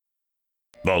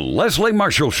The Leslie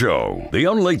Marshall Show, the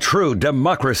only true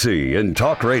democracy in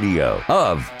talk radio,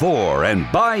 of, for, and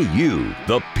by you,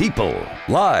 the people.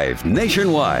 Live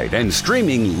nationwide and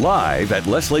streaming live at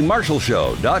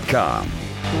lesliemarshallshow.com.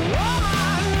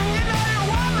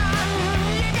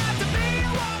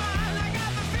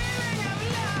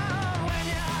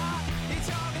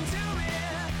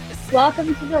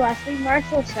 Welcome to the Leslie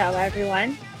Marshall Show,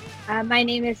 everyone. My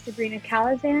name is Sabrina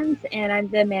Calazans, and I'm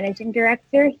the Managing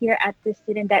Director here at the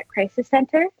Student Debt Crisis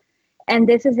Center. And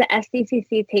this is the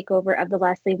SDCC takeover of the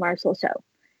Leslie Marshall Show.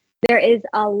 There is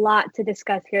a lot to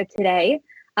discuss here today.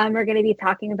 We're going to be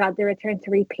talking about the return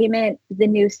to repayment, the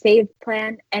new SAVE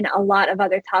plan, and a lot of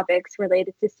other topics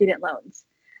related to student loans.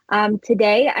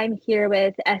 Today, I'm here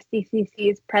with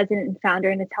SDCC's President and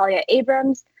Founder, Natalia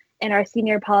Abrams, and our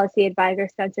Senior Policy Advisor,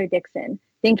 Spencer Dixon.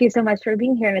 Thank you so much for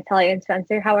being here, Natalia and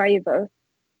Spencer. How are you both?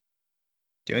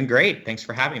 Doing great. Thanks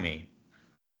for having me.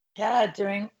 Yeah,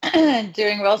 doing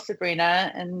well,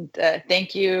 Sabrina. And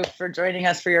thank you for joining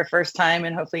us for your first time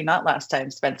and hopefully not last time,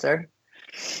 Spencer.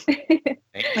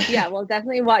 Yeah, we'll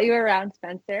definitely want you around,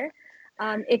 Spencer.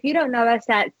 If you don't know us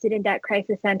at Student Debt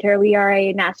Crisis Center, we are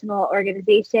a national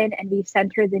organization and we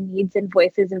center the needs and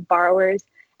voices of borrowers,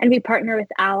 and we partner with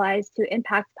allies to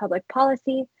impact public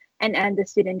policy and end the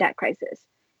student debt crisis.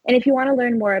 And if you want to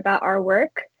learn more about our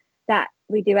work that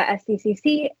we do at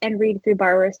SDCC and read through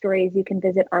borrower stories, you can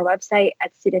visit our website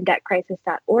at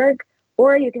studentdebtcrisis.org,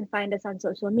 or you can find us on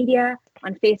social media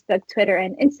on Facebook, Twitter,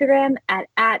 and Instagram at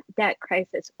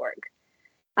debtcrisis.org.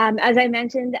 As I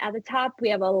mentioned at the top, we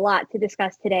have a lot to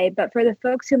discuss today, but for the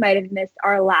folks who might have missed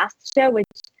our last show, which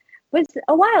was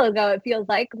a while ago, it feels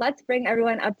like, let's bring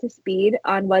everyone up to speed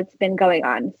on what's been going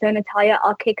on. So Natalia,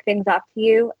 I'll kick things off to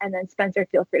you, and then Spencer,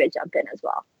 feel free to jump in as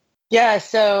well. Yeah,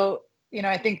 so,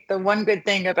 I think the one good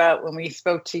thing about when we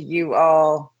spoke to you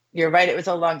all, you're right, it was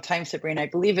a long time, Sabrina. I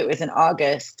believe it was in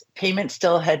August. Payment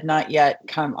still had not yet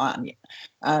come on.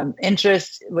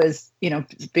 Interest was,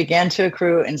 began to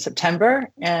accrue in September.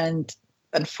 And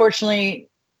unfortunately,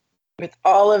 with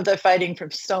all of the fighting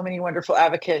from so many wonderful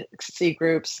advocacy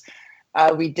groups,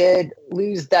 we did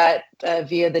lose that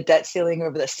via the debt ceiling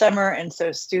over the summer. And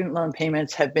so student loan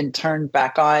payments have been turned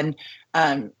back on.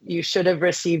 You should have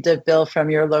received a bill from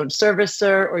your loan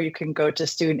servicer, or you can go to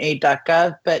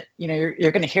studentaid.gov. But you're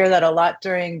going to hear that a lot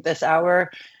during this hour,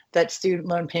 that student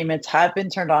loan payments have been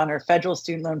turned on, or federal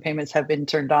student loan payments have been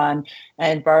turned on,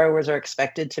 and borrowers are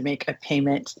expected to make a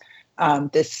payment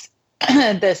this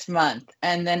month.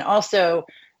 And then also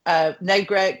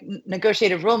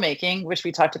negotiated rulemaking, which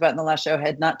we talked about in the last show,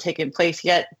 had not taken place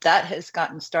yet. That has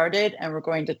gotten started, and we're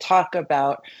going to talk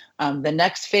about the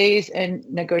next phase in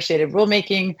negotiated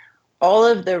rulemaking, all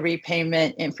of the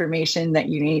repayment information that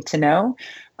you need to know,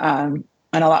 and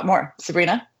a lot more.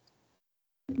 Sabrina?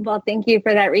 Well, thank you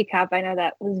for that recap. I know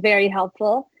that was very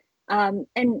helpful. And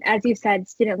as you said,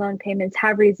 student loan payments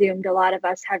have resumed. A lot of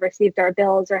us have received our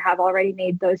bills or have already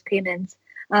made those payments.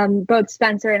 Both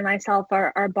Spencer and myself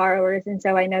are borrowers. And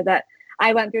so I know that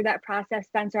I went through that process.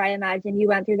 Spencer, I imagine you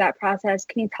went through that process.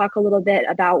 Can you talk a little bit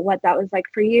about what that was like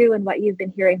for you and what you've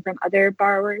been hearing from other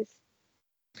borrowers?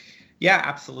 Yeah,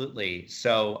 absolutely.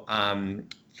 So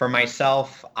for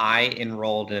myself, I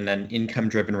enrolled in an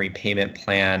income-driven repayment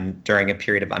plan during a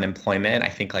period of unemployment. I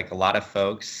think like a lot of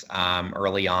folks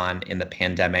early on in the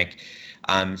pandemic.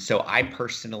 So I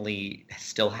personally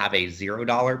still have a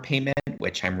 $0 payment,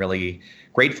 which I'm really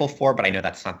grateful for, but I know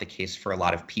that's not the case for a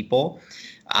lot of people.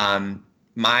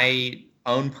 My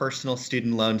own personal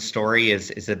student loan story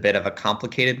is a bit of a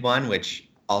complicated one, which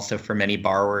also for many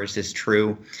borrowers is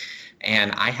true.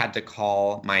 And I had to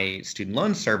call my student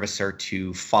loan servicer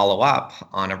to follow up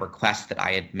on a request that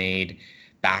I had made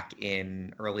back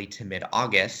in early to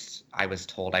mid-August. I was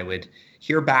told I would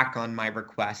hear back on my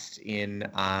request in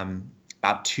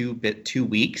about 2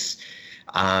 weeks.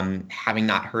 Having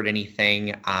not heard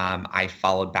anything, I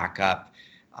followed back up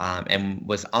and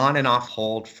was on and off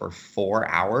hold for 4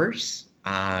 hours,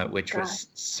 which was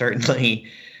certainly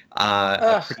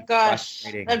pretty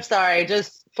frustrating. I'm sorry,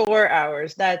 just 4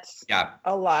 hours. That's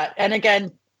a lot. And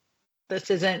again, this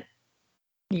isn't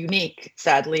unique,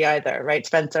 sadly, either, right,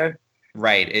 Spencer?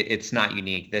 Right. It's not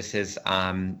unique. This is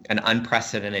an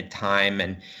unprecedented time,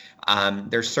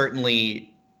 and there's certainly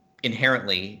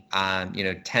inherently,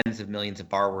 tens of millions of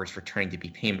borrowers returning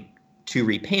to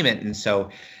repayment. And so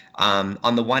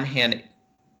on the one hand,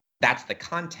 that's the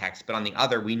context, but on the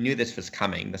other, we knew this was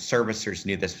coming. The servicers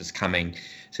knew this was coming.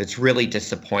 So it's really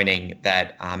disappointing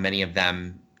that many of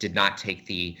them did not take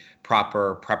the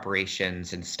proper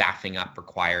preparations and staffing up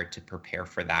required to prepare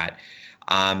for that.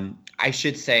 I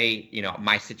should say,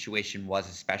 my situation was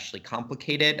especially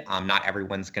complicated. Not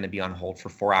everyone's going to be on hold for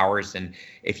 4 hours. And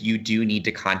if you do need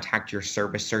to contact your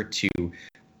servicer to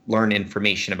learn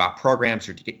information about programs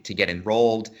or to get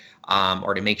enrolled,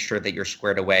 or to make sure that you're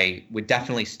squared away, would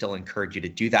definitely still encourage you to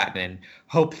do that and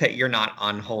hope that you're not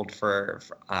on hold for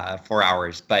 4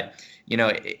 hours. But,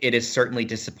 it is certainly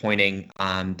disappointing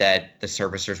that the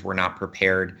servicers were not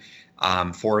prepared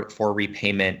for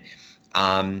repayment.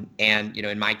 And,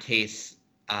 in my case,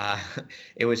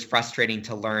 it was frustrating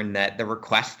to learn that the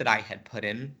request that I had put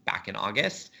in back in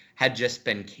August had just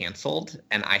been canceled,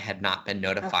 and I had not been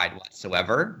notified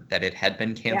whatsoever that it had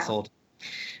been canceled.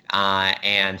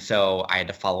 And so I had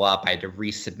to follow up. I had to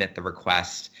resubmit the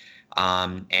request.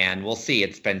 And we'll see.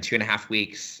 It's been 2.5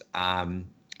 weeks.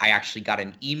 I actually got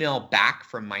an email back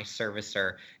from my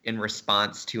servicer in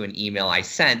response to an email I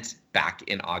sent back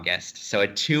in August. So a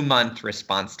 2-month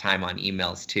response time on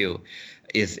emails too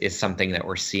is something that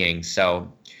we're seeing.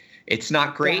 So it's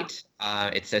not great.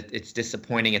 It's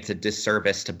disappointing. It's a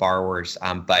disservice to borrowers.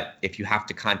 But if you have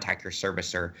to contact your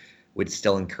servicer, would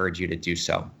still encourage you to do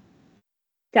so.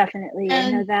 Definitely.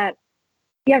 I know that.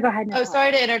 Yeah, go ahead. Nicole. Oh,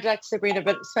 sorry to interject, Sabrina,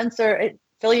 but Spencer,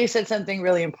 Phil, you said something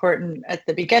really important at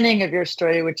the beginning of your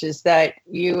story, which is that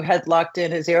you had locked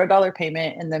in a $0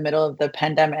 payment in the middle of the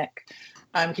pandemic.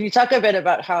 Can you talk a bit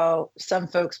about how some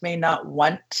folks may not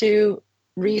want to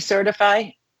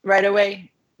recertify right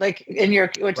away, like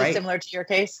which is similar to your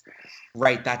case?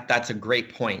 Right. That's a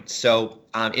great point. So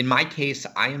in my case,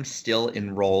 I am still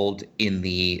enrolled in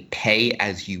the pay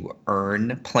as you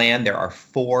earn plan. There are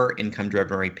 4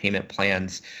 income-driven repayment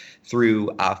plans through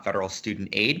federal student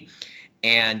aid.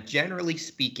 And generally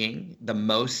speaking, the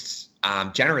most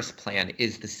generous plan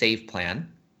is the SAVE plan.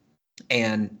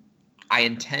 And I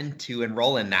intend to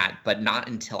enroll in that, but not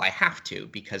until I have to,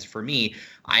 because for me,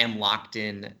 I am locked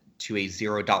in to a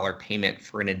 $0 payment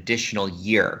for an additional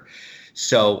year.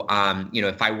 So,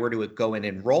 if I were to go and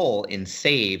enroll in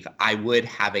SAVE, I would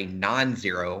have a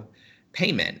non-zero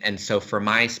payment. And so for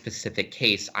my specific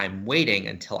case, I'm waiting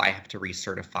until I have to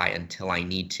recertify until I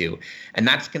need to. And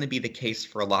that's going to be the case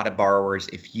for a lot of borrowers.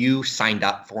 If you signed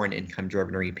up for an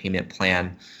income-driven repayment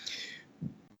plan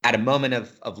at a moment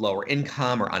of lower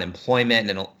income or unemployment,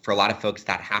 and for a lot of folks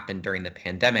that happened during the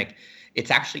pandemic, it's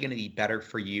actually going to be better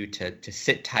for you to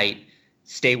sit tight,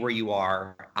 stay where you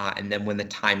are, and then when the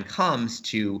time comes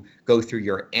to go through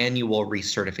your annual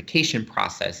recertification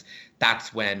process,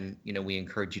 that's when we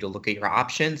encourage you to look at your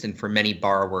options. And for many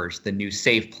borrowers, the new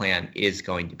SAVE plan is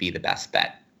going to be the best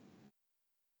bet.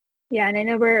 Yeah, and I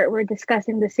know we're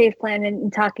discussing the SAVE plan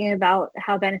and talking about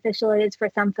how beneficial it is for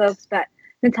some folks, but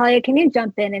Natalia, can you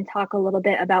jump in and talk a little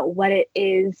bit about what it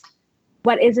is?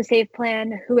 What is a SAVE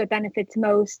plan? Who it benefits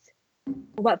most?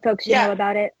 What folks should know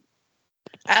about it?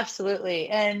 Absolutely.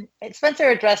 And Spencer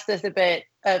addressed this a bit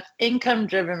of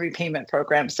income-driven repayment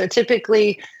programs. So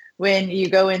typically when you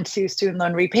go into student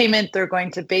loan repayment, they're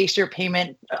going to base your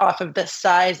payment off of the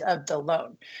size of the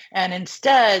loan. And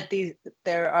instead,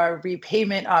 there are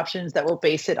repayment options that will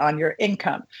base it on your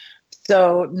income.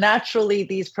 So naturally,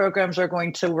 these programs are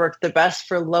going to work the best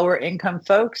for lower income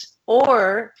folks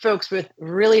or folks with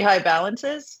really high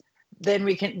balances. Then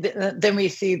we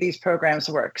see these programs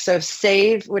work. So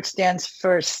SAVE, which stands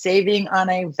for Saving on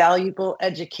a Valuable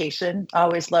Education.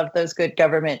 Always love those good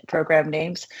government program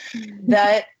names.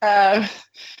 That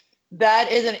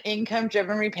is an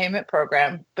income-driven repayment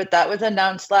program, but that was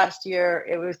announced last year.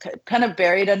 It was kind of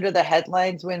buried under the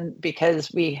headlines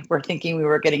because we were thinking we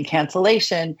were getting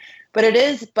cancellation, but it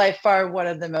is by far one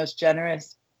of the most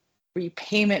generous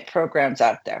repayment programs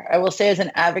out there. I will say, as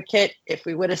an advocate, if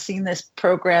we would have seen this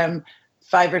program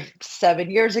 5 or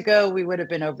 7 years ago, we would have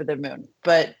been over the moon.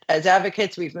 But as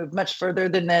advocates, we've moved much further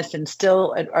than this and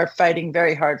still are fighting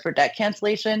very hard for debt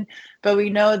cancellation. But we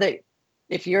know that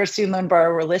if you're a student loan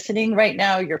borrower listening right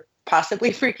now, you're possibly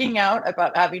freaking out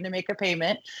about having to make a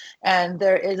payment. And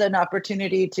there is an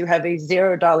opportunity to have a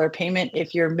 $0 payment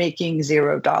if you're making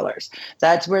 $0.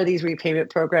 That's where these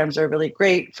repayment programs are really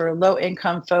great for low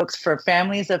income folks, for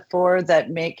families of 4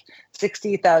 that make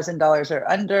 $60,000 or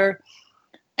under.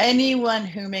 Anyone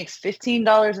who makes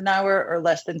 $15 an hour or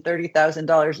less than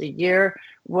 $30,000 a year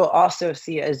will also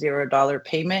see a $0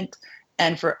 payment.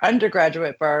 And for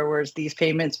undergraduate borrowers, these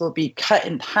payments will be cut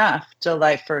in half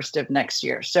July 1st of next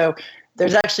year. So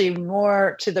there's actually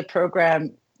more to the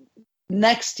program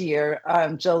next year,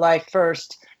 July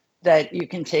 1st, that you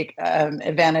can take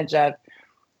advantage of.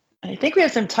 I think we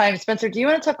have some time. Spencer, do you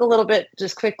want to talk a little bit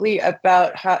just quickly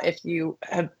about how, if you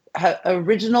have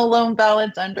original loan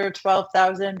balance under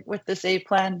 $12,000 with the SAVE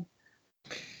plan?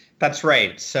 That's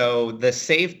right. So the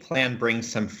SAVE plan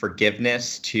brings some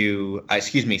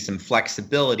some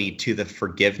flexibility to the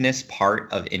forgiveness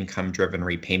part of income-driven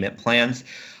repayment plans.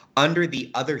 Under the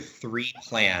other three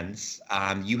plans,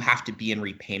 you have to be in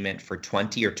repayment for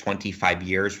 20 or 25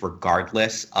 years,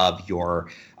 regardless of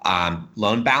your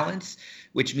loan balance,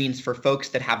 which means for folks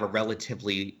that have a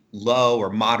relatively low or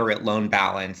moderate loan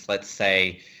balance, let's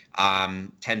say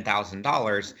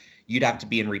 $10,000, you'd have to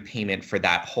be in repayment for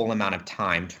that whole amount of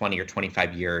time, 20 or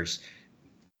 25 years,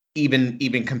 even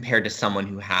compared to someone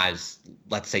who has,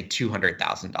 let's say,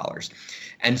 $200,000.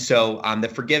 And so the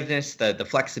forgiveness, the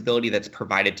flexibility that's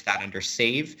provided to that under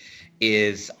SAVE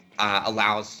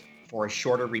allows for a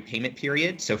shorter repayment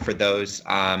period. So for those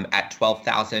at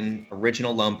 12,000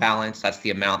 original loan balance, that's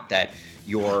the amount that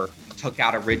you took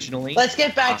out originally. Let's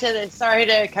get back to this. Sorry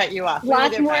to cut you off.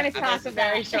 Lots more to talk about.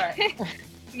 Very short.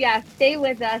 Yeah, stay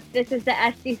with us. This is the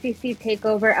SDCC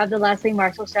takeover of the Leslie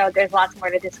Marshall Show. There's lots more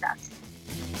to discuss.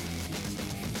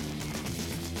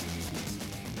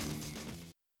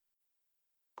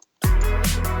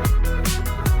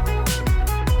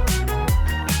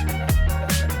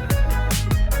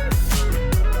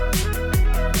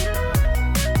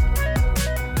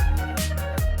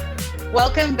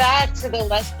 Welcome back to the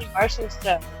Leslie Marshall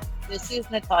Show. This is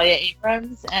Natalia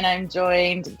Abrams, and I'm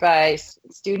joined by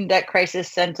Student Debt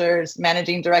Crisis Center's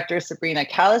Managing Director, Sabrina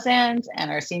Calazans, and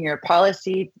our Senior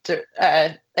Policy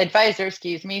Advisor,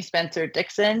 Spencer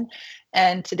Dixon.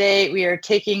 And today we are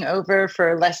taking over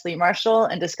for Leslie Marshall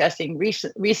and discussing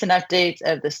recent updates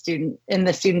of the student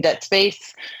debt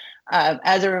space.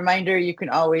 As a reminder, you can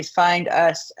always find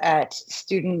us at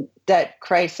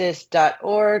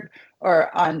studentdebtcrisis.org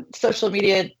or on social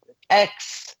media,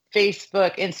 X,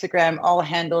 Facebook, Instagram, all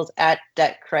handles at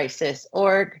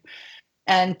debtcrisis.org.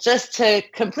 And just to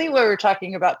complete what we were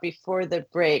talking about before the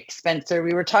break, Spencer,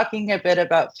 we were talking a bit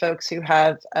about folks who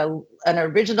have an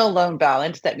original loan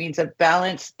balance. That means a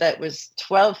balance that was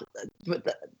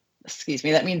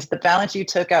that means the balance you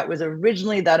took out was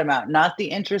originally that amount, not the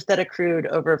interest that accrued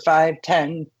over 5,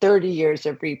 10, 30 years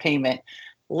of repayment.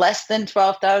 Less than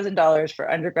 $12,000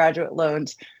 for undergraduate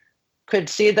loans could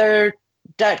see their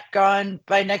debt gone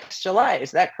by next July. Is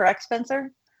that correct,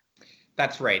 Spencer?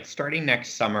 That's right. Starting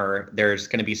next summer, there's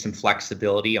going to be some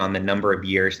flexibility on the number of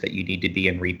years that you need to be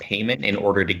in repayment in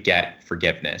order to get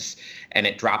forgiveness. And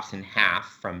it drops in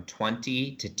half from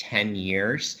 20 to 10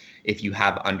 years if you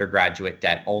have undergraduate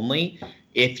debt only,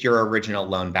 if your original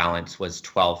loan balance was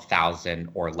 $12,000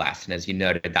 or less. And as you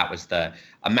noted, that was the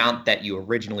amount that you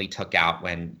originally took out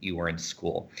when you were in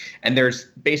school. And there's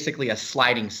basically a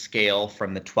sliding scale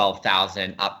from the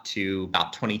 $12,000 up to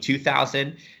about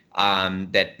 $22,000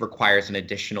 that requires an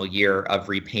additional year of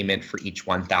repayment for each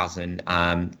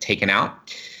 $1,000 taken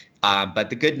out. But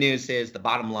the good news is, the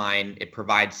bottom line, it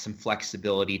provides some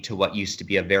flexibility to what used to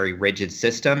be a very rigid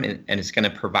system, and it's going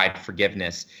to provide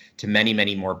forgiveness to many,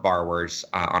 many more borrowers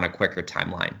on a quicker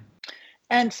timeline.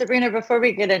 And Sabrina, before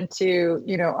we get into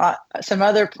some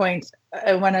other points,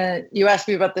 you asked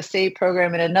me about the SAVE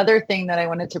program, and another thing that I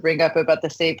wanted to bring up about the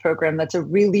SAVE program that's a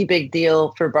really big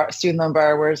deal for student loan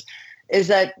borrowers is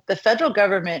that the federal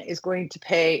government is going to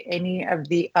pay any of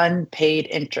the unpaid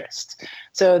interest.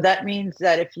 So that means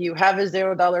that if you have a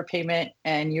 $0 payment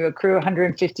and you accrue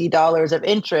 $150 of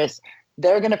interest,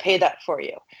 they're going to pay that for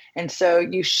you. And so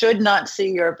you should not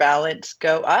see your balance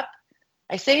go up.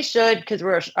 I say should because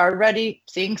we're already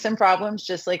seeing some problems,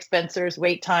 just like Spencer's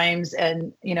wait times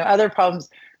and other problems.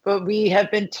 But we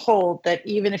have been told that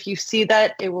even if you see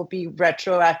that, it will be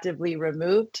retroactively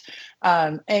removed.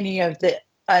 Any of the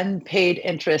unpaid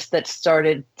interest that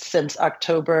started since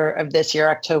October of this year,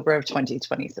 October of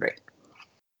 2023.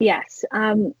 Yes.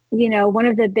 One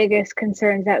of the biggest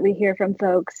concerns that we hear from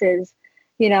folks is,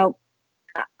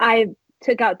 I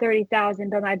took out $30,000,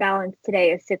 but my balance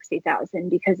today is $60,000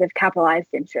 because of capitalized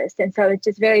interest. And so it's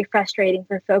just very frustrating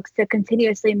for folks to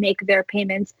continuously make their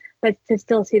payments, but to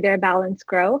still see their balance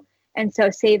grow. And so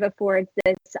SAVE affords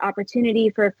this opportunity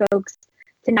for folks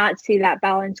to not see that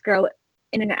balance grow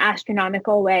in an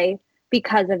astronomical way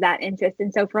because of that interest.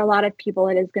 And so for a lot of people,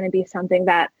 it is going to be something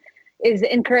that is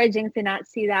encouraging to not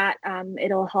see that.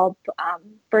 It'll help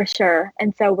for sure.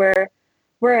 And so we're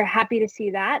happy to see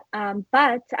that.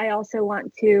 But I also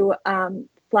want to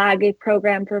flag a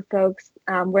program for folks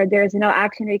where there's no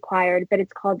action required, but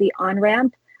it's called the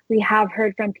on-ramp. We have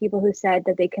heard from people who said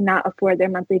that they cannot afford their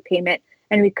monthly payment,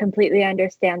 and we completely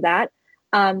understand that.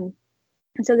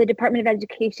 So the Department of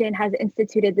Education has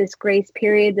instituted this grace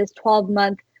period, this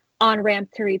 12-month on-ramp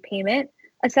to repayment,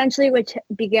 essentially, which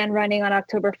began running on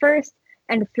October 1st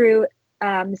and through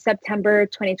September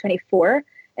 2024.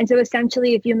 And so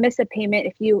essentially, if you miss a payment,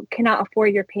 if you cannot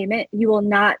afford your payment, you will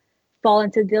not fall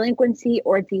into delinquency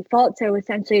or default. So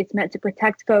essentially, it's meant to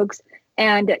protect folks,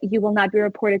 and you will not be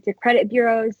reported to credit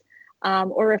bureaus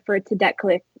or referred to debt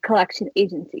collection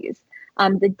agencies.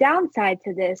 The downside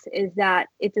to this is that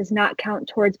it does not count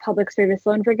towards public service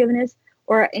loan forgiveness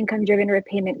or income-driven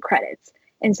repayment credits.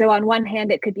 And so on one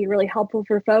hand, it could be really helpful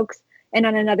for folks. And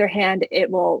on another hand, it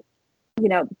will,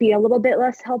 be a little bit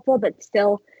less helpful, but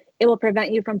still it will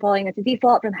prevent you from falling into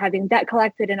default, from having debt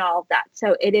collected and all of that.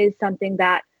 So it is something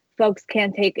that folks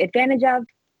can take advantage of.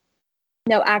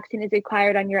 No action is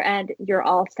required on your end. You're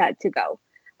all set to go,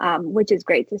 which is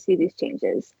great to see these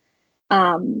changes.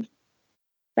 But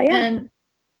yeah. And,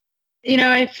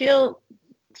 I feel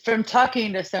from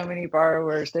talking to so many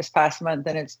borrowers this past month,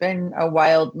 and it's been a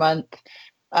wild month,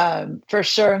 for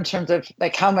sure, in terms of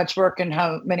like how much work and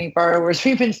how many borrowers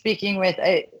we've been speaking with.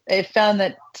 I found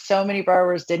that so many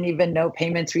borrowers didn't even know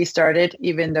payments restarted,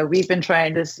 even though we've been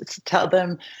trying to tell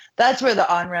them. That's where the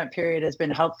on-ramp period has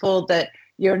been helpful, that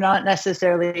you're not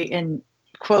necessarily in,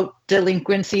 quote,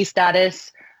 delinquency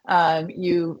status.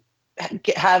 You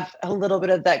have a little bit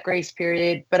of that grace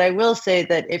period. But I will say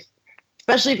that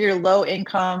especially if you're low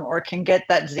income or can get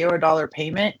that $0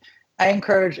 payment, I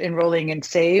encourage enrolling in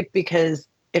Save, because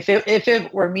if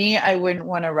it were me, I wouldn't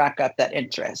want to rack up that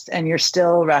interest, and you're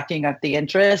still racking up the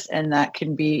interest. And that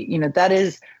can be, that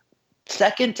is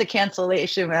second to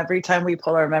cancellation. Every time we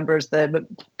pull our members, the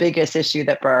biggest issue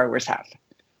that borrowers have.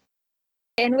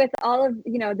 And with all of,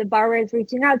 the borrowers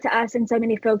reaching out to us and so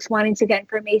many folks wanting to get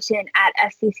information at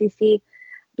SDCC,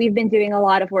 we've been doing a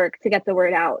lot of work to get the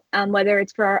word out, whether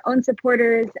it's for our own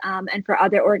supporters and for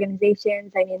other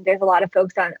organizations. I mean, there's a lot of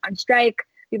folks on strike.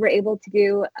 We were able to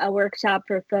do a workshop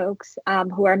for folks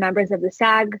who are members of the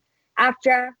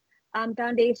SAG-AFTRA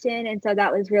Foundation. And so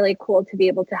that was really cool to be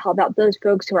able to help out those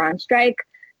folks who are on strike,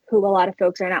 who a lot of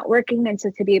folks are not working. And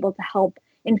so to be able to help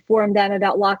inform them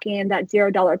about locking in that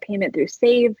 $0 payment through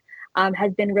Save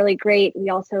has been really great. We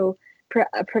also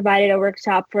provided a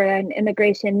workshop for an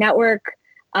immigration network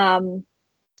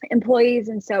employees.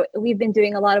 And so we've been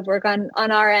doing a lot of work on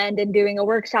our end and doing a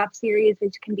workshop series,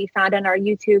 which can be found on our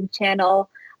YouTube channel,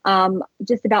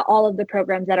 just about all of the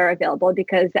programs that are available,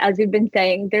 because as we've been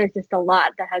saying, there's just a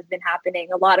lot that has been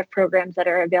happening, a lot of programs that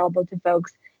are available to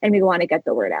folks, and we want to get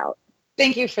the word out.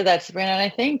 Thank you for that, Sabrina. And I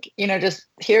think, just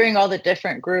hearing all the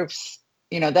different groups,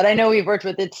 that I know we've worked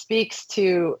with, it speaks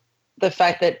to the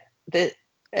fact that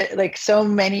like so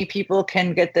many people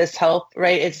can get this help,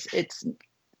 right? It's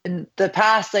in the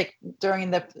past, like during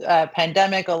the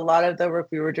pandemic, a lot of the work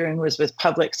we were doing was with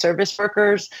public service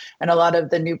workers, and a lot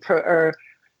of the new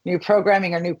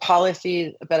programming or new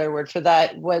policy, a better word for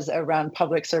that, was around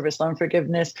public service loan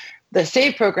forgiveness. The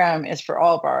SAVE program is for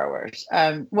all borrowers.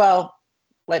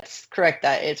 Let's correct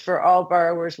that. It's for all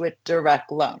borrowers with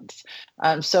direct loans.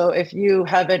 So if you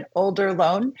have an older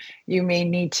loan, you may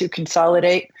need to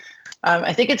consolidate.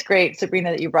 I think it's great,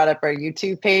 Sabrina, that you brought up our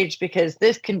YouTube page, because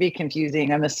this can be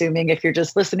confusing. I'm assuming if you're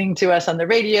just listening to us on the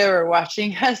radio or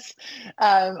watching us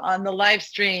on the live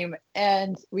stream.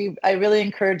 And I really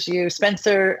encourage you,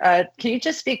 Spencer, can you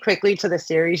just speak quickly to the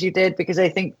series you did? Because I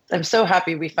think I'm so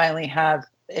happy we finally have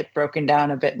it broken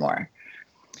down a bit more.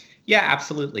 Yeah,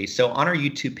 absolutely. So on our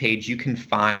YouTube page, you can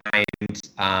find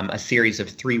a series of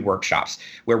 3 workshops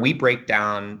where we break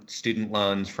down student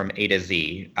loans from A to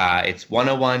Z. It's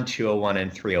 101, 201,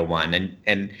 and 301.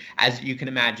 And as you can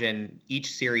imagine,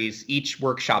 each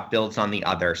workshop builds on the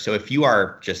other. So if you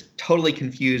are just totally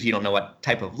confused, you don't know what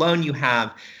type of loan you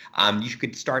have, you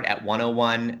could start at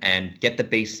 101 and get the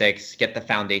basics, get the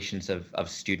foundations of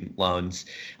student loans.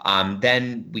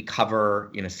 Then we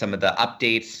cover, some of the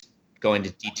updates, go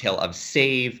into detail of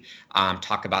SAVE,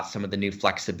 talk about some of the new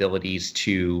flexibilities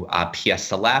to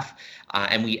PSLF,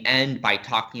 and we end by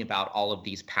talking about all of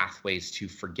these pathways to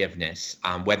forgiveness,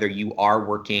 whether you are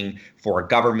working for a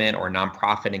government or a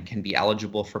nonprofit and can be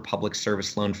eligible for public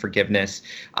service loan forgiveness.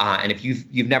 And if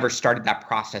you've never started that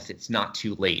process, it's not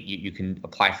too late. You can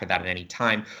apply for that at any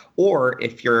time. Or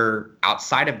if you're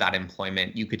outside of that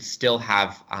employment, you could still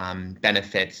have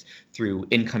benefits through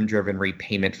income-driven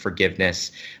repayment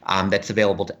forgiveness that's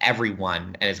available to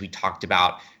everyone. And as we talked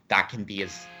about, that can be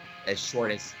as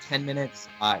short as 10 minutes,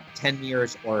 10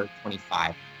 years, or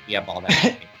 25. We have all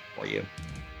that for you.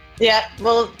 Yeah,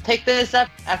 we'll take this up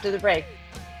after the break.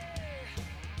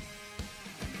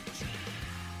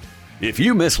 If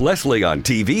you miss Leslie on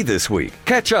TV this week,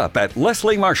 catch up at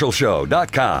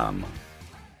lesliemarshallshow.com.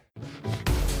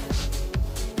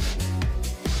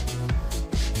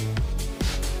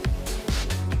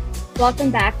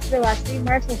 Welcome back to the Leslie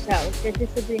Marshall Show. This is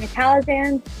Sabrina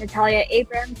Calazans, Natalia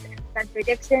Abrams, and Spencer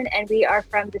Dixon, and we are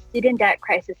from the Student Debt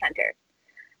Crisis Center.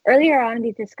 Earlier on,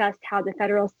 we discussed how the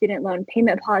federal student loan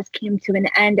payment pause came to an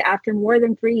end after more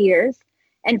than 3 years,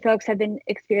 and folks have been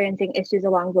experiencing issues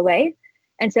along the way.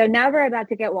 And so now we're about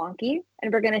to get wonky,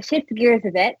 and we're going to shift gears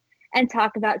a bit and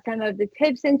talk about some of the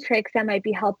tips and tricks that might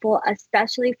be helpful,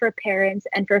 especially for parents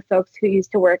and for folks who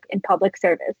used to work in public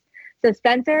service. So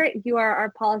Spencer, you are our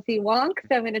policy wonk,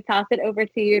 so I'm going to toss it over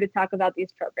to you to talk about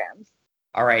these programs.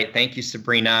 All right. Thank you,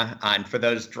 Sabrina. And for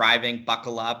those driving,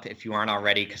 buckle up if you aren't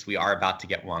already, because we are about to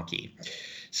get wonky.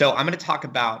 So I'm going to talk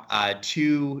about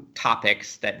two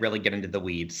topics that really get into the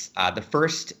weeds. The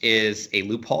first is a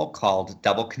loophole called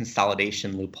double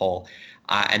consolidation loophole.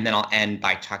 And then I'll end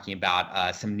by talking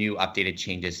about some new updated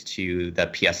changes to the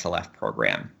PSLF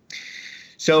program.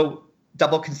 So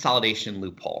double consolidation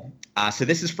loophole. So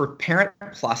this is for Parent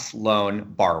Plus loan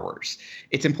borrowers.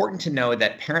 It's important to know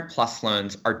that Parent Plus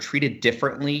loans are treated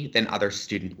differently than other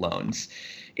student loans.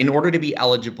 In order to be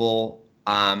eligible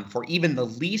for even the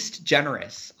least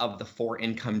generous of the 4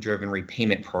 income-driven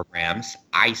repayment programs,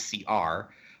 ICR,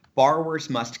 borrowers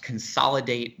must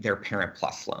consolidate their Parent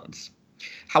Plus loans.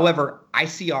 However,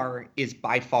 ICR is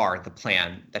by far the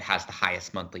plan that has the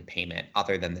highest monthly payment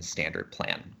other than the standard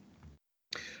plan.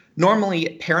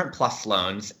 Normally, Parent Plus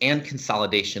loans and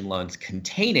consolidation loans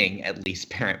containing at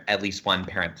least one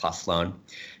Parent Plus loan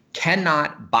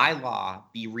cannot, by law,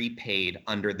 be repaid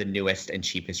under the newest and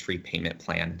cheapest repayment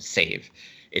plan, SAVE.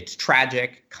 It's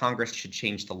tragic. Congress should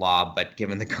change the law, but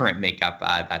given the current makeup,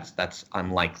 that's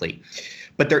unlikely.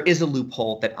 But there is a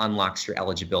loophole that unlocks your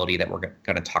eligibility that we're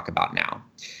going to talk about now.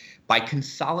 By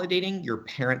consolidating your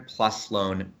Parent Plus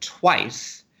loan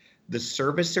twice, the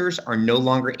servicers are no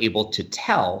longer able to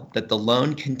tell that the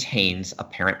loan contains a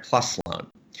Parent Plus loan.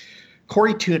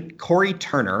 Corey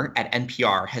Turner at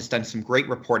NPR has done some great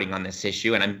reporting on this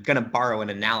issue, and I'm going to borrow an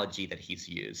analogy that he's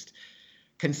used.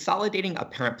 Consolidating a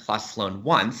Parent Plus loan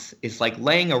once is like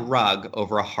laying a rug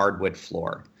over a hardwood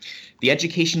floor. The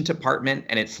Education Department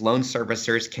and its loan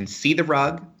servicers can see the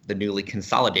rug, the newly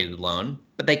consolidated loan,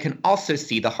 but they can also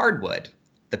see the hardwood,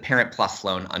 the Parent Plus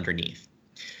loan underneath.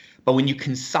 But when you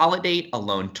consolidate a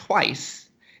loan twice,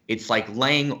 it's like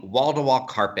laying wall-to-wall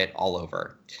carpet all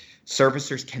over.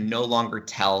 Servicers can no longer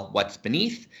tell what's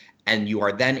beneath, and you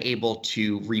are then able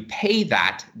to repay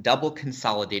that double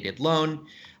consolidated loan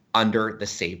under the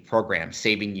SAVE program,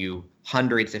 saving you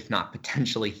hundreds, if not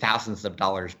potentially thousands of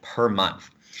dollars per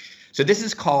month. So this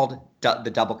is called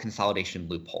the double consolidation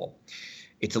loophole.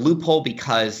 It's a loophole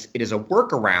because it is a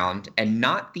workaround and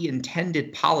not the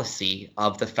intended policy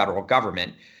of the federal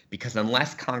government, because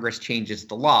unless Congress changes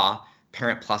the law,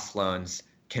 Parent Plus loans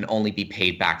can only be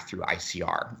paid back through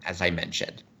ICR, as I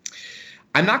mentioned.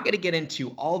 I'm not going to get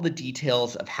into all the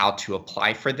details of how to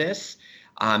apply for this.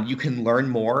 You can learn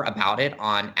more about it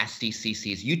on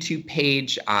SDCC's YouTube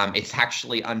page. It's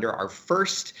actually under our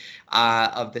first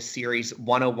of the series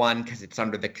 101 because it's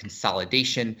under the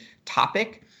consolidation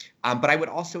topic. But I would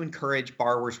also encourage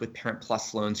borrowers with Parent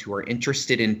Plus loans who are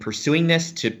interested in pursuing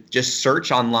this to just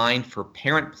search online for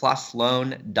Parent Plus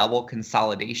loan double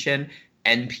consolidation,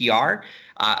 NPR.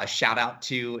 A shout out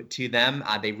to them.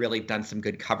 They've really done some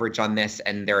good coverage on this,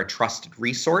 and they're a trusted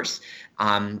resource.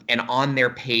 And on their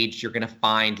page, you're going to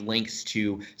find links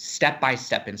to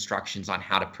step-by-step instructions on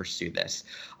how to pursue this.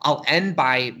 I'll end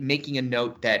by making a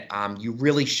note that you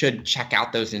really should check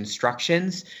out those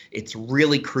instructions. It's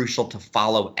really crucial to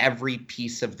follow every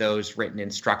piece of those written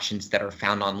instructions that are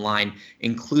found online,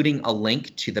 including a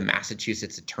link to the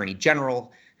Massachusetts Attorney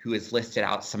General, who has listed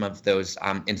out some of those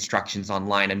instructions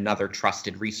online, another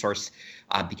trusted resource,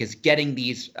 because getting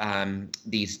these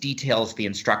details, the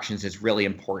instructions, is really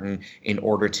important in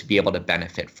order to be able to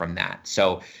benefit from that.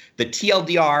 So the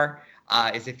TLDR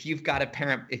is if you've got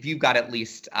at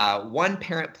least one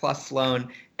Parent Plus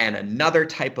loan and another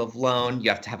type of loan, you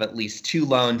have to have at least 2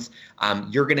 loans,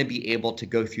 you're going to be able to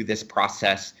go through this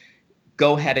process.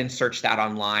 Go ahead and search that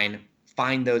online.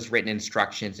 Find those written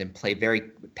instructions and pay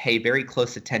very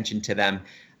close attention to them,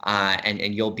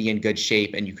 and you'll be in good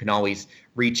shape. And you can always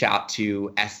reach out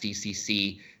to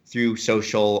SDCC through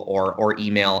social or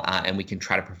email, and we can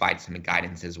try to provide some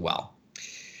guidance as well.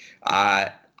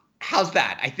 How's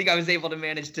that? I think I was able to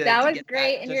manage to. That was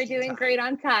great, and you're doing great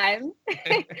on time.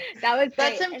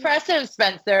 That's impressive,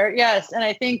 Spencer. Yes, and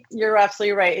I think you're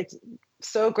absolutely right. It's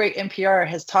so great. NPR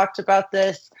has talked about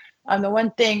this. The one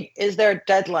thing, is there a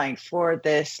deadline for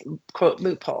this, quote,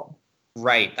 loophole?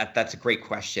 Right. That's a great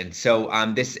question. So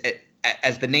this,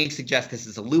 as the name suggests, this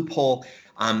is a loophole.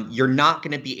 You're not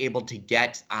going to be able to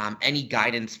get any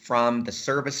guidance from the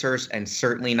servicers and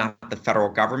certainly not the federal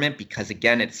government because,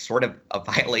 again, it's sort of a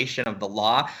violation of the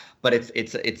law, but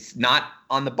it's not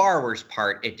on the borrower's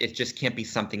part. It just can't be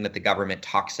something that the government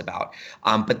talks about.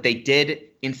 But they did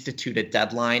institute a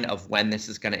deadline of when this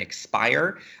is going to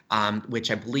expire,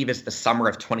 which I believe is the summer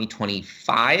of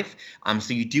 2025.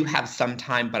 So you do have some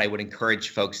time, but I would encourage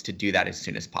folks to do that as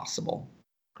soon as possible.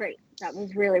 Great. That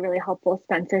was really, really helpful,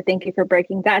 Spencer. Thank you for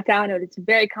breaking that down. It's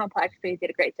very complex, but you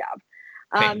did a great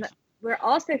job. We're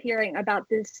also hearing about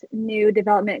this new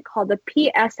development called the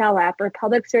PSLF, or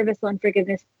Public Service Loan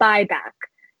Forgiveness Buyback.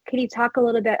 Can you talk a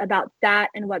little bit about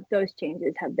that and what those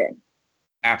changes have been?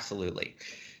 Absolutely.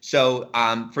 So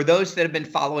for those that have been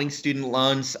following student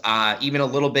loans, even a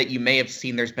little bit, you may have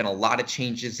seen there's been a lot of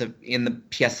changes in the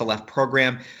PSLF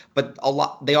program, but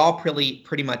they all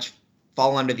pretty much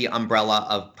fall under the umbrella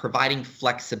of providing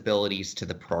flexibilities to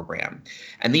the program.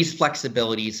 And these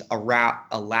flexibilities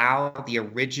allow the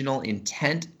original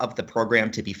intent of the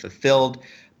program to be fulfilled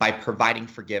by providing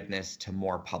forgiveness to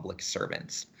more public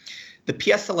servants. The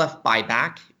PSLF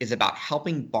buyback is about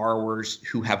helping borrowers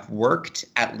who have worked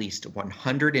at least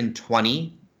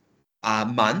 120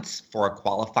 months for a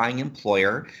qualifying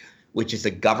employer, which is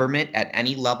a government at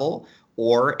any level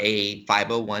or a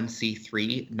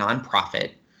 501c3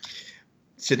 nonprofit.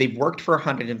 So they've worked for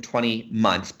 120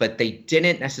 months, but they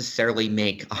didn't necessarily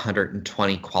make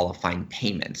 120 qualifying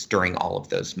payments during all of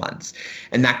those months.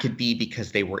 And that could be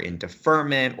because they were in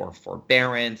deferment or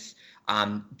forbearance.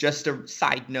 Just a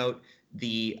side note,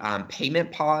 the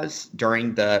payment pause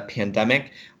during the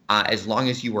pandemic, as long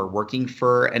as you were working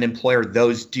for an employer,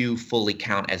 those do fully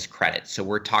count as credit. So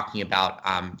we're talking about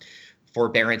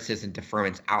forbearances and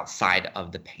deferments outside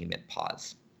of the payment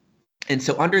pause. And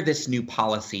so under this new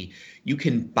policy, you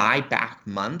can buy back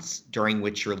months during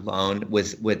which your loan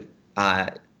was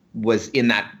in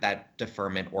that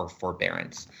deferment or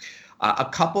forbearance. A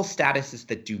couple statuses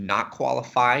that do not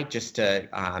qualify, just to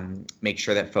make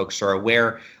sure that folks are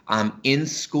aware,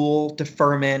 in-school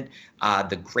deferment,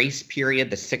 the grace period,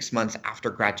 the 6 months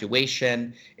after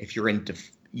graduation, if you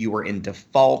were in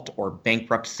default or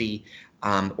bankruptcy,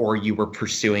 or you were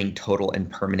pursuing total and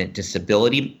permanent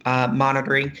disability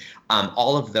monitoring.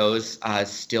 All of those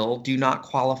still do not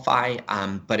qualify,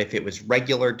 but if it was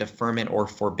regular deferment or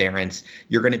forbearance,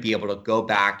 you're going to be able to go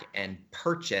back and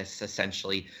purchase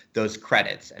essentially those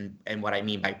credits. And what I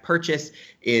mean by purchase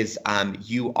is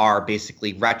you are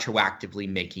basically retroactively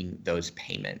making those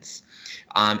payments.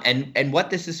 And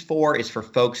what this is for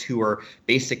folks who are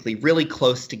basically really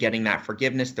close to getting that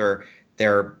forgiveness.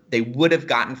 They would have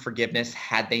gotten forgiveness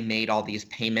had they made all these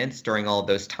payments during all of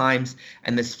those times.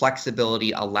 And this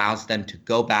flexibility allows them to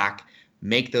go back,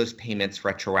 make those payments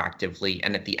retroactively.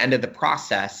 And at the end of the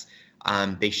process,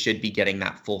 they should be getting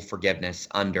that full forgiveness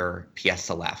under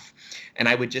PSLF. And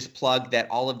I would just plug that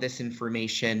all of this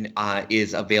information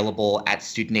is available at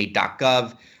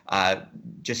studentaid.gov.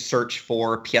 Just search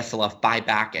for PSLF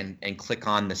buyback and click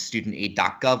on the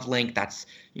studentaid.gov link. That's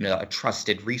a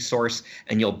trusted resource,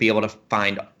 and you'll be able to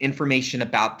find information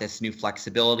about this new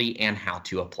flexibility and how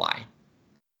to apply.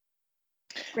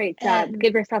 Great job.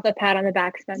 Give yourself a pat on the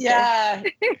back, Spencer. Yeah,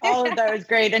 all of that was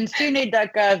great. And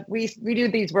studentaid.gov, we do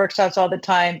these workshops all the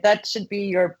time. That should be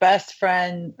your best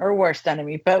friend or worst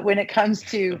enemy, but when it comes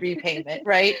to repayment,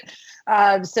 right?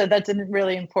 So that's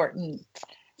really important.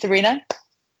 Sabrina?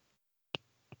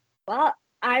 Well,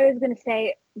 I was going to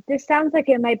say, this sounds like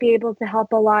it might be able to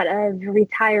help a lot of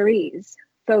retirees,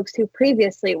 folks who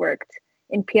previously worked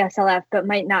in PSLF but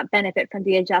might not benefit from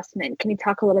the adjustment. Can you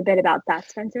talk a little bit about that,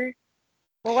 Spencer?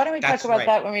 Well, why don't we talk about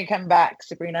that when we come back,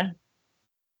 Sabrina?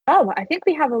 Oh, I think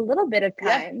we have a little bit of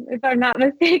time, if I'm not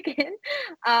mistaken.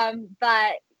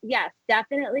 But yes,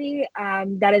 definitely,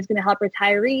 that is going to help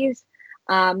retirees.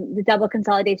 The double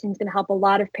consolidation is going to help a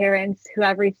lot of parents who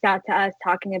have reached out to us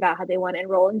talking about how they want to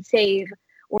enroll and save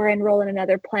or enroll in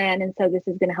another plan. And so this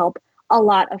is going to help a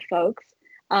lot of folks.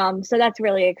 So that's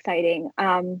really exciting.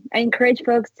 I encourage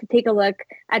folks to take a look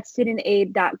at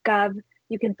studentaid.gov.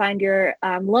 You can find your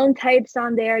loan types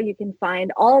on there. You can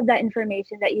find all of that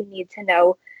information that you need to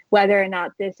know whether or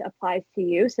not this applies to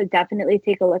you. So definitely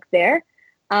take a look there.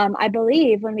 I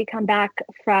believe when we come back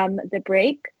from the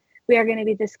break, we are going to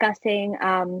be discussing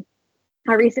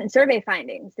our recent survey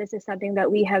findings. This is something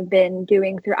that we have been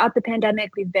doing throughout the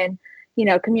pandemic. We've been,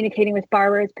 communicating with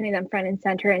borrowers, putting them front and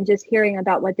center, and just hearing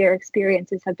about what their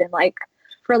experiences have been like.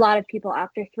 For a lot of people,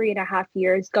 after 3.5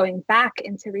 years, going back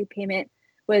into repayment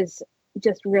was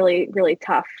just really, really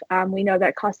tough. We know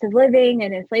that cost of living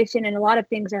and inflation and a lot of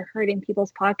things are hurting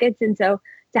people's pockets. And so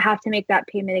to have to make that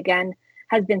payment again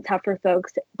has been tough for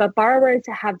folks, but borrowers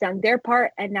have done their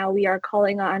part, and now we are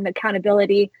calling on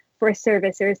accountability for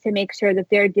servicers to make sure that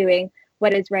they're doing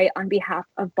what is right on behalf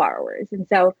of borrowers. And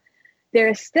so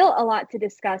there's still a lot to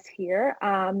discuss here.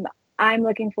 I'm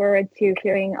looking forward to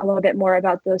hearing a little bit more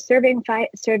about those survey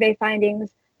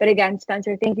findings. But again,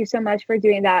 Spencer, thank you so much for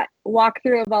doing that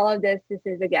walkthrough of all of this. This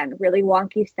is, again, really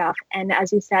wonky stuff. And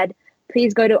as you said,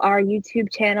 please go to our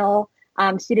YouTube channel,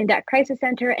 Student Debt Crisis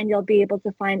Center, and you'll be able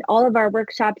to find all of our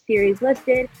workshop series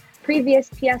listed,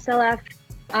 previous PSLF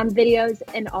videos,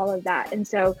 and all of that. And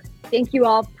so thank you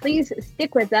all. Please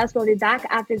stick with us. We'll be back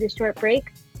after this short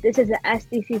break. This is the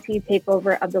SDCC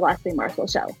takeover of the Leslie Marshall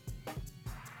Show.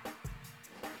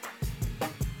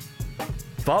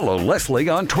 Follow Leslie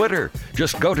on Twitter.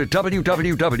 Just go to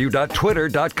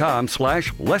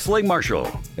www.twitter.com/Leslie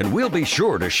Marshall, and we'll be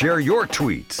sure to share your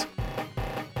tweets.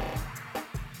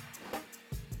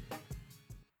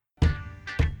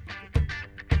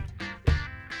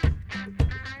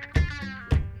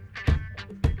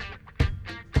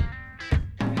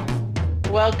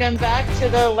 Welcome back to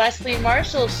the Leslie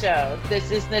Marshall Show.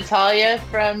 This is Natalia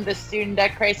from the Student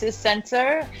Debt Crisis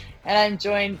Center, and I'm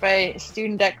joined by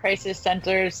Student Debt Crisis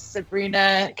Center's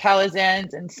Sabrina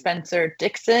Calazans and Spencer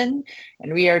Dixon.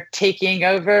 And we are taking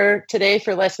over today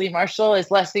for Leslie Marshall,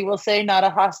 as Leslie will say, not a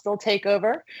hostile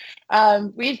takeover.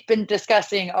 We've been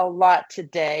discussing a lot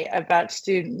today about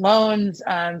student loans,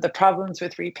 the problems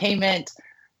with repayment,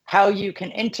 how you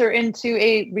can enter into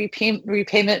a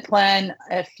repayment plan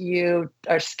if you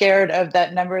are scared of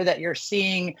that number that you're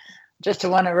seeing. Just to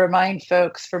want to remind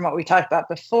folks from what we talked about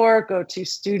before, go to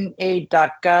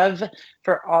studentaid.gov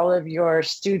for all of your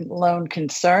student loan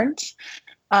concerns.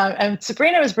 And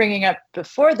Sabrina was bringing up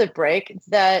before the break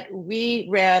that we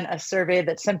ran a survey.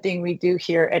 That's something we do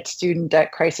here at Student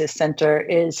Debt Crisis Center,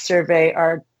 is survey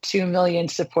our 2 million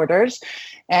supporters.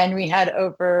 And we had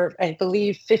over, I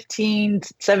believe,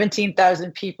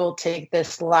 17,000 people take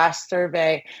this last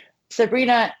survey.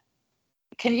 Sabrina,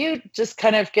 can you just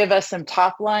kind of give us some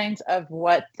top lines of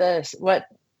what the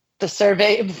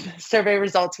survey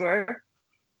results were?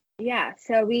 Yeah,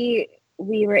 so we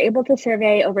were able to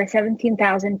survey over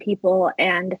 17,000 people,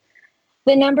 and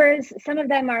the numbers, some of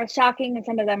them are shocking and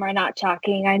some of them are not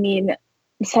shocking. I mean,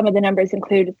 some of the numbers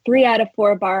include 3 out of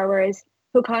 4 borrowers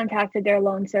who contacted their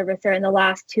loan servicer in the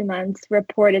last 2 months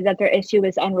reported that their issue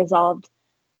is unresolved.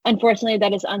 Unfortunately,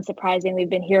 that is unsurprising. We've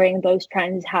been hearing those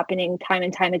trends happening time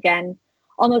and time again.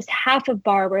 Almost half of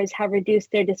borrowers have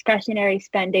reduced their discretionary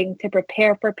spending to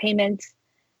prepare for payments.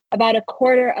 About a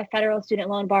quarter of federal student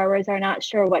loan borrowers are not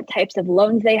sure what types of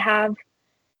loans they have.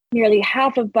 Nearly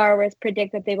half of borrowers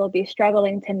predict that they will be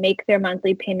struggling to make their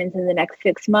monthly payments in the next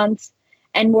 6 months.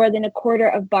 And more than a quarter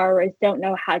of borrowers don't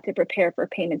know how to prepare for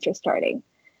payments or starting.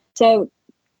 So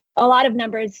a lot of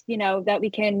numbers, that we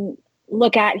can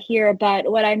look at here, but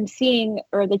what I'm seeing,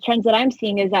 or the trends that I'm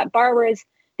seeing, is that borrowers,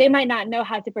 they might not know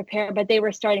how to prepare, but they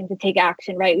were starting to take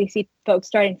action, right? We see folks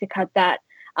starting to cut that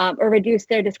or reduce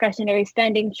their discretionary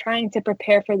spending, trying to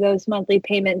prepare for those monthly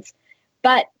payments.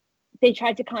 But they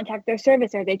tried to contact their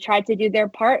servicer. They tried to do their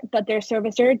part, but their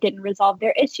servicer didn't resolve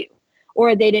their issue,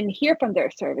 or they didn't hear from their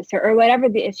servicer, or whatever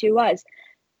the issue was.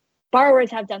 Borrowers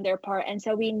have done their part. And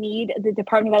so we need the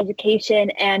Department of Education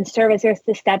and servicers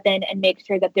to step in and make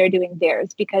sure that they're doing theirs,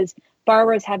 because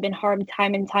borrowers have been harmed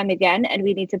time and time again, and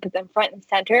we need to put them front and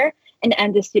center and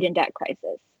end the student debt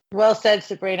crisis. Well said,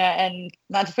 Sabrina. And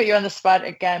not to put you on the spot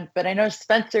again, but I know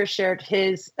Spencer shared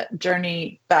his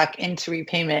journey back into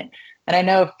repayment. And I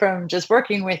know from just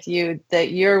working with you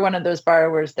that you're one of those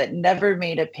borrowers that never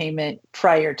made a payment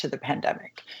prior to the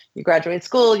pandemic. You graduated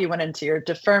school, you went into your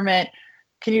deferment.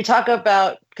 Can you talk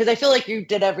about, because I feel like you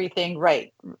did everything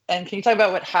right, and can you talk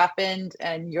about what happened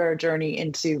and your journey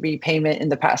into repayment in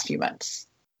the past few months?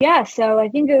 Yeah, so I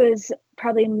think it was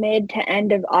probably mid to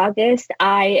end of August.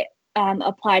 I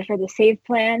applied for the SAVE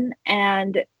plan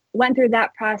and went through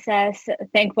that process.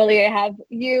 Thankfully, I have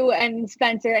you and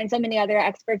Spencer and so many other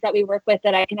experts that we work with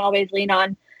that I can always lean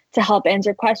on to help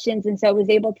answer questions. And so I was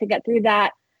able to get through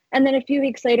that. And then a few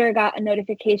weeks later, I got a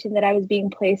notification that I was being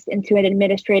placed into an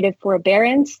administrative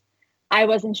forbearance. I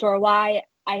wasn't sure why.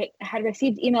 I had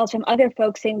received emails from other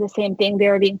folks saying the same thing. They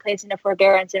were being placed in a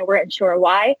forbearance and weren't sure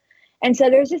why. And so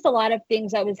there's just a lot of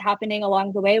things that was happening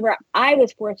along the way where I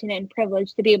was fortunate and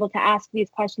privileged to be able to ask these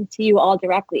questions to you all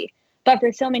directly. But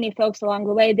for so many folks along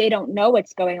the way, they don't know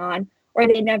what's going on, or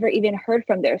they never even heard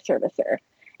from their servicer.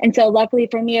 And so luckily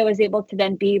for me, I was able to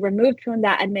then be removed from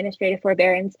that administrative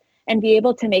forbearance and be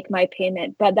able to make my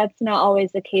payment. But that's not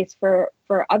always the case for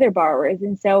other borrowers.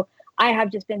 And so I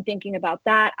have just been thinking about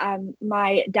that.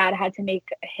 My dad had to make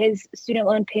his student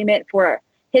loan payment for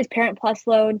his Parent Plus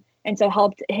loan, and so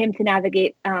helped him to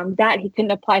navigate that. He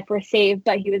couldn't apply for SAVE,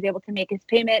 but he was able to make his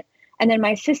payment. And then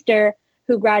my sister,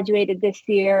 who graduated this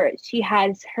year, she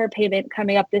has her payment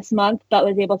coming up this month, but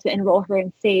was able to enroll her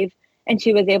in SAVE, and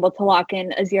she was able to lock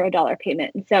in a $0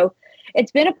 payment. And so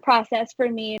it's been a process for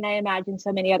me, and I imagine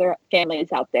so many other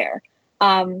families out there.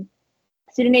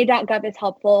 Studentaid.gov is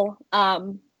helpful,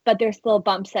 but there's still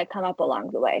bumps that come up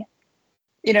along the way.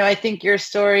 I think your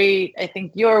story, I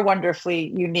think you're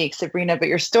wonderfully unique, Sabrina, but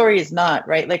your story is not,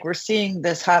 right? Like, we're seeing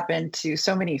this happen to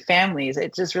so many families.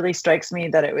 It just really strikes me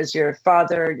that it was your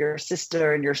father, your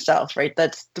sister, and yourself, right?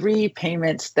 That's 3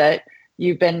 payments that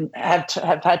you've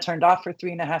have had turned off for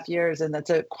 3.5 years. And that's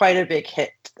quite a big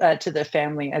hit to the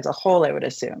family as a whole, I would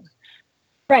assume.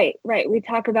 Right. We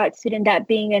talk about student debt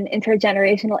being an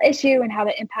intergenerational issue and how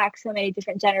it impacts so many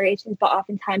different generations, but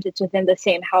oftentimes it's within the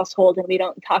same household, and we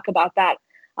don't talk about that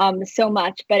so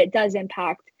much, but it does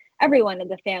impact everyone in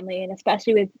the family. And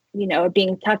especially with, it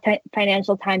being tough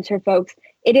financial times for folks,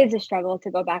 it is a struggle to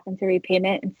go back into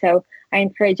repayment. And so I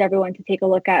encourage everyone to take a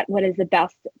look at what is the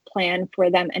best plan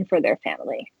for them and for their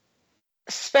family.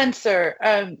 Spencer,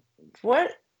 we're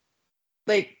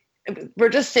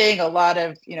just saying a lot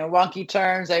of, wonky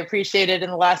terms. I appreciated in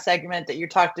the last segment that you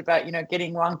talked about,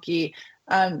 getting wonky.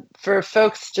 For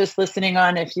folks just listening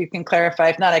on, if you can clarify,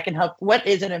 if not, I can help. What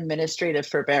is an administrative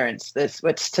forbearance?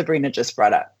 What Sabrina just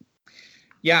brought up.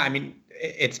 Yeah, I mean,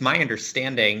 it's my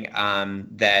understanding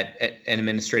that an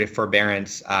administrative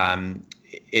forbearance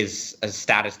is a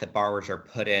status that borrowers are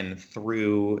put in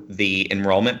through the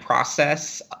enrollment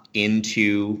process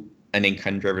into an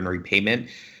income-driven repayment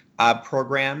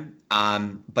program.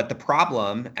 But the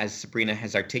problem, as Sabrina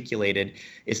has articulated,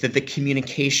 is that the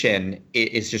communication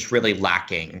is just really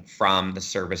lacking from the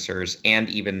servicers and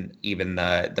even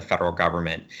the federal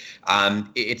government.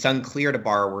 It's unclear to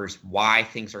borrowers why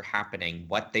things are happening,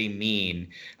 what they mean,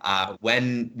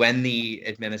 when the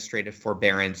administrative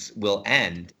forbearance will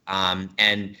end.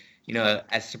 And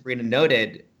as Sabrina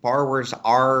noted, borrowers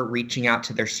are reaching out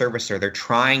to their servicer. They're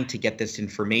trying to get this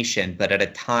information, but at a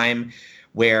time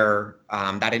where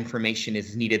that information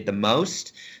is needed the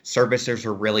most, servicers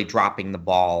are really dropping the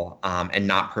ball and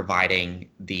not providing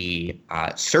the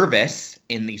service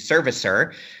in the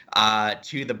servicer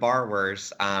to the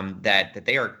borrowers that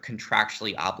they are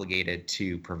contractually obligated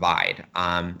to provide.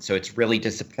 So it's really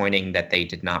disappointing that they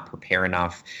did not prepare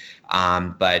enough,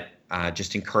 but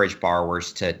just encourage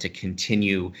borrowers to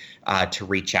continue to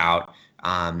reach out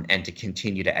and to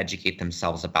continue to educate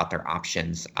themselves about their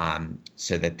options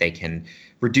so that they can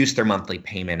reduce their monthly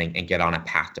payment and get on a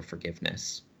path to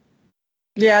forgiveness.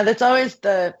 Yeah, that's always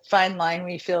the fine line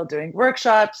we feel doing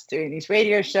workshops, doing these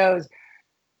radio shows.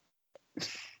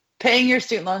 Paying your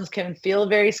student loans can feel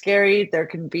very scary. There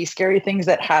can be scary things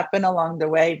that happen along the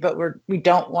way, but we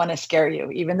don't want to scare you,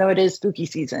 even though it is spooky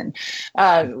season.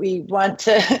 We want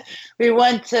to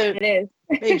It is.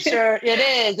 make sure it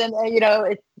is. And,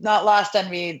 it's not lost on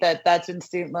me that that's when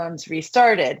student loans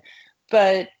restarted,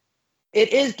 but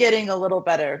it is getting a little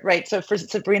better, right? So for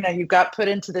Sabrina, you got put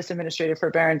into this administrative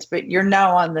forbearance, but you're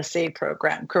now on the SAVE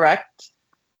program, correct?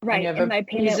 Right. And my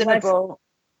payment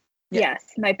Yes,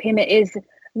 my payment is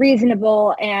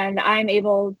reasonable, and I'm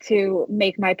able to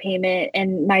make my payment,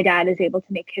 and my dad is able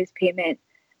to make his payment.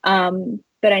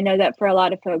 But I know that for a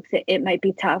lot of folks, it might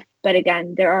be tough. But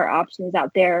again, there are options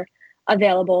out there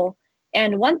available.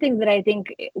 And one thing that I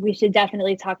think we should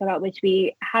definitely talk about, which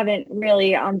we haven't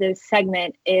really on this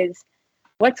segment, is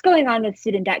what's going on with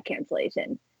student debt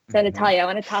cancellation. So Natalia, I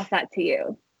want to toss that to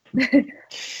you.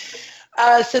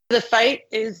 So the fight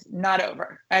is not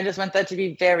over. I just want that to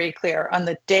be very clear. On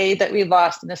the day that we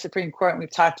lost in the Supreme Court, and we've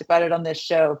talked about it on this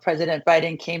show, President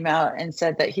Biden came out and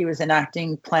said that he was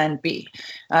enacting Plan B,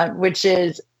 which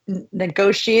is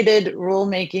negotiated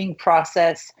rulemaking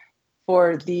process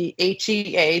for the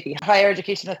HEA, the Higher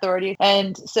Education Authority.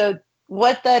 And so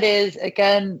what that is,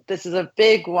 again, this is a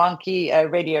big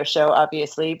wonky radio show,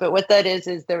 obviously, but what that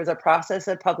is there was a process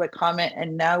of public comment,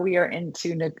 and now we are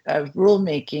into a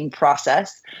rulemaking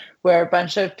process where a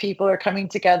bunch of people are coming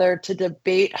together to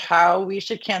debate how we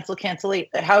should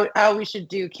how we should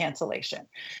do cancellation.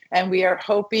 And we are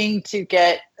hoping to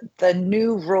get the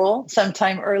new rule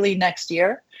sometime early next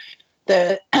year.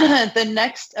 The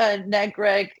next NEG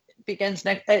reg begins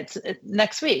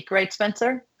next week, right,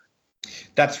 Spencer?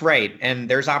 That's right. And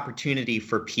there's opportunity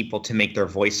for people to make their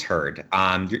voice heard.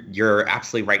 You're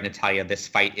absolutely right, Natalia. This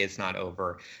fight is not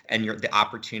over. And the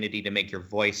opportunity to make your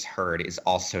voice heard is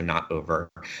also not over.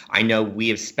 I know we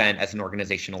have spent, as an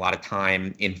organization, a lot of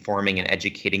time informing and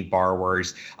educating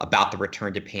borrowers about the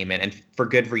return to payment. And for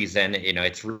good reason.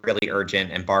 It's really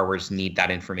urgent and borrowers need that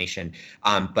information.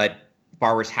 But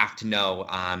borrowers have to know,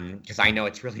 because I know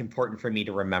it's really important for me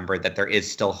to remember that there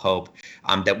is still hope,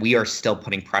 that we are still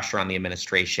putting pressure on the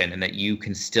administration and that you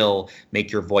can still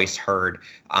make your voice heard,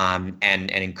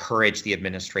 and encourage the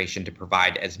administration to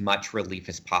provide as much relief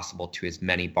as possible to as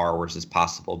many borrowers as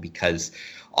possible, because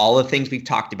all the things we've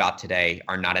talked about today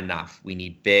are not enough. We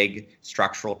need big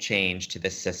structural change to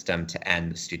this system to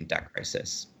end the student debt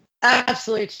crisis.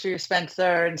 Absolutely true,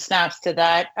 Spencer, and snaps to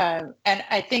that. And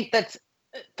I think that's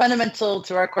fundamental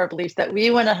to our core beliefs, that we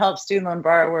want to help student loan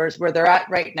borrowers where they're at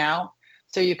right now.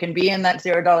 So you can be in that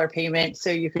 $0 payment, so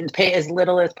you can pay as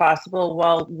little as possible,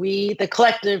 while we, the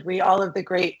collective, all of the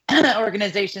great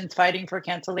organizations fighting for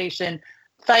cancellation,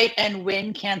 fight and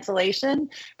win cancellation.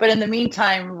 But in the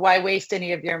meantime, why waste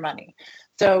any of your money?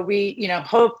 So we,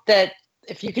 hope that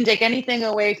if you can take anything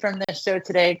away from this show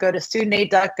today, go to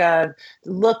studentaid.gov,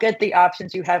 look at the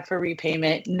options you have for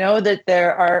repayment. Know that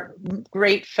there are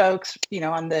great folks,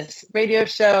 on this radio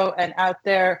show and out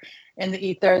there in the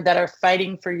ether that are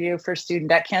fighting for you for student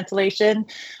debt cancellation.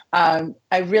 I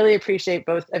really appreciate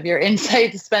both of your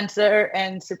insights, Spencer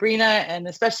and Sabrina, and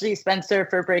especially Spencer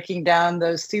for breaking down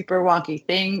those super wonky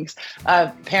things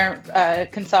of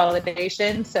parent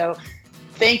consolidation. So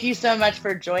thank you so much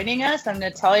for joining us. I'm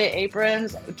Natalia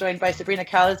Abrams, joined by Sabrina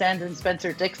Calazans and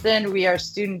Spencer Dixon. We are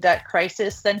Student Debt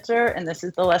Crisis Center, and this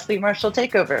is the Leslie Marshall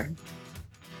Takeover.